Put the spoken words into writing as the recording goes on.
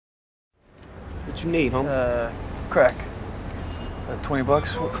What you need, homie? Crack. 20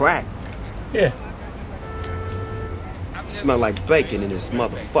 bucks? Crack? Yeah. Smell like bacon in this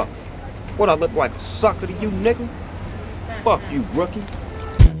motherfucker. What, I look like a sucker to you, nigga? Fuck you, rookie.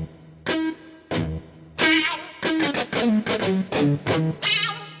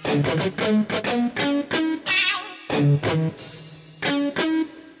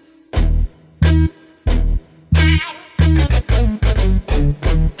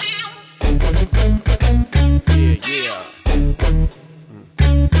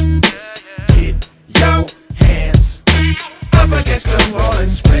 Against the wall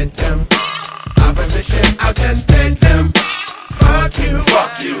and spread them. Opposition, I'll just take them. Fuck you,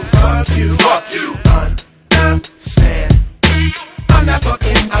 fuck you, fuck you, fuck you. Understand? I'm not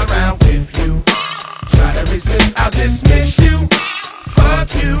fucking around with you. Try to resist, I'll dismiss you.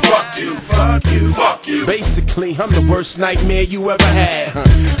 Fuck you, fuck you, fuck you, fuck you. Basically, I'm the worst nightmare you ever had.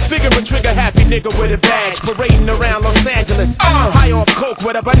 Figure a trigger happy nigga with a badge, parading around Los Angeles. High off coke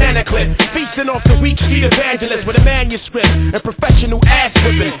with a banana clip, feasting off the weak street evangelist with a manuscript and professional ass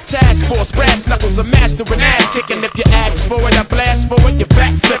whipping. Task force, brass knuckles, a master in ass kicking. If you ask for it, I blast for it, you're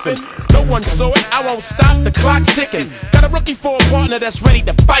back flipping. No one saw it, I won't stop, the clock's ticking. Got a rookie for a partner that's ready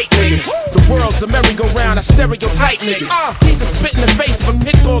to fight niggas. The world's a merry-go-round, I stereotype niggas. He's a spit in the face of a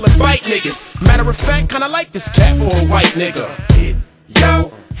pitbull and bite niggas. Matter of fact, kinda like this cat for a white nigga. Get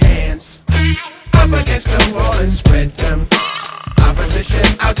your hands up against the wall and spread them. Opposition,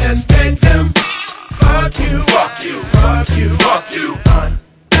 I'll just take them. Fuck you, fuck you, fuck you, fuck you.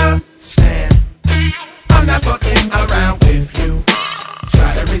 Understand? I'm not fucking around with you.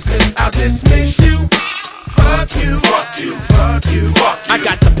 Try to resist, I'll dismiss you. Fuck you, fuck you, fuck you, fuck you. I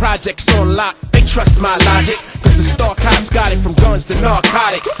got the projects on lock, they trust my logic. Cause the star cops got it from guns to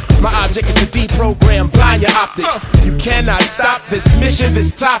narcotics. My object is to deprogram, blind your optics. You cannot stop this mission,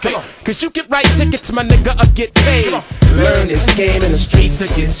 this topic. Cause you get right tickets, my nigga, or get paid. Learn this game in the streets or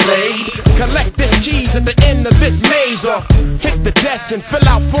get slayed. Collect this cheese at the end of this maze. Or hit the desk and fill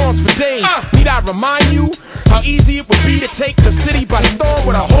out forms for days. Need I remind you how easy it would be to take the city by storm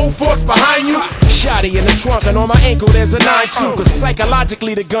with a whole force behind you? Shotty in the trunk and on my ankle there's a 9-2. Cause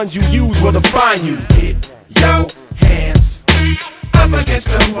psychologically the guns you use will define you. Get your hands up against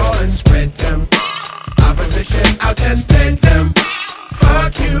the wall and spread them. Opposition, I'll just take them.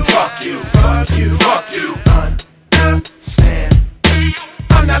 Fuck you, fuck you, fuck you, fuck you. Understand?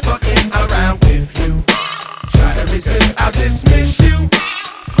 I'm not fucking around with you. Try to resist, I'll dismiss you.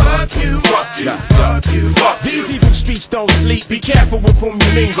 Fuck you, fuck you, fuck you, fuck you. These evil streets don't sleep, be careful with whom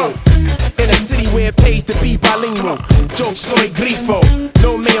you mingle. In a city where it pays to be bilingual. Yo soy grifo,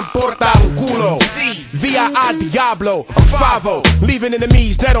 no me importa un culo. Via a Diablo, I'm 5-0, leaving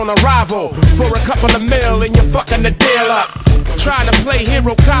enemies dead on arrival. For a couple of mil and you're fucking the deal up. Trying to play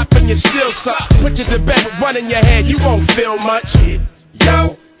hero cop and you still suck. Put you to bed with one in your head, you won't feel much. Get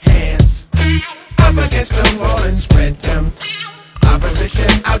your hands up against the wall and spread them. Opposition,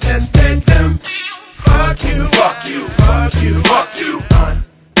 I'll just take them. Fuck you, fuck you, fuck you, fuck you.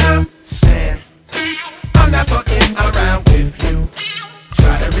 Understand? I'm not fucking around with you.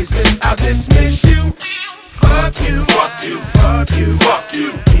 Try to resist, I'll dismiss you. Fuck you, fuck you, fuck you, fuck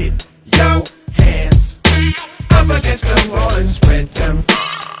you. Get your hands up against the wall and spread them.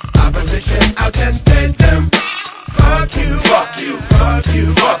 Opposition, I'll just take them. Fuck you, fuck you, fuck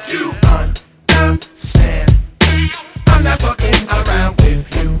you, fuck you. Understand? I'm not fucking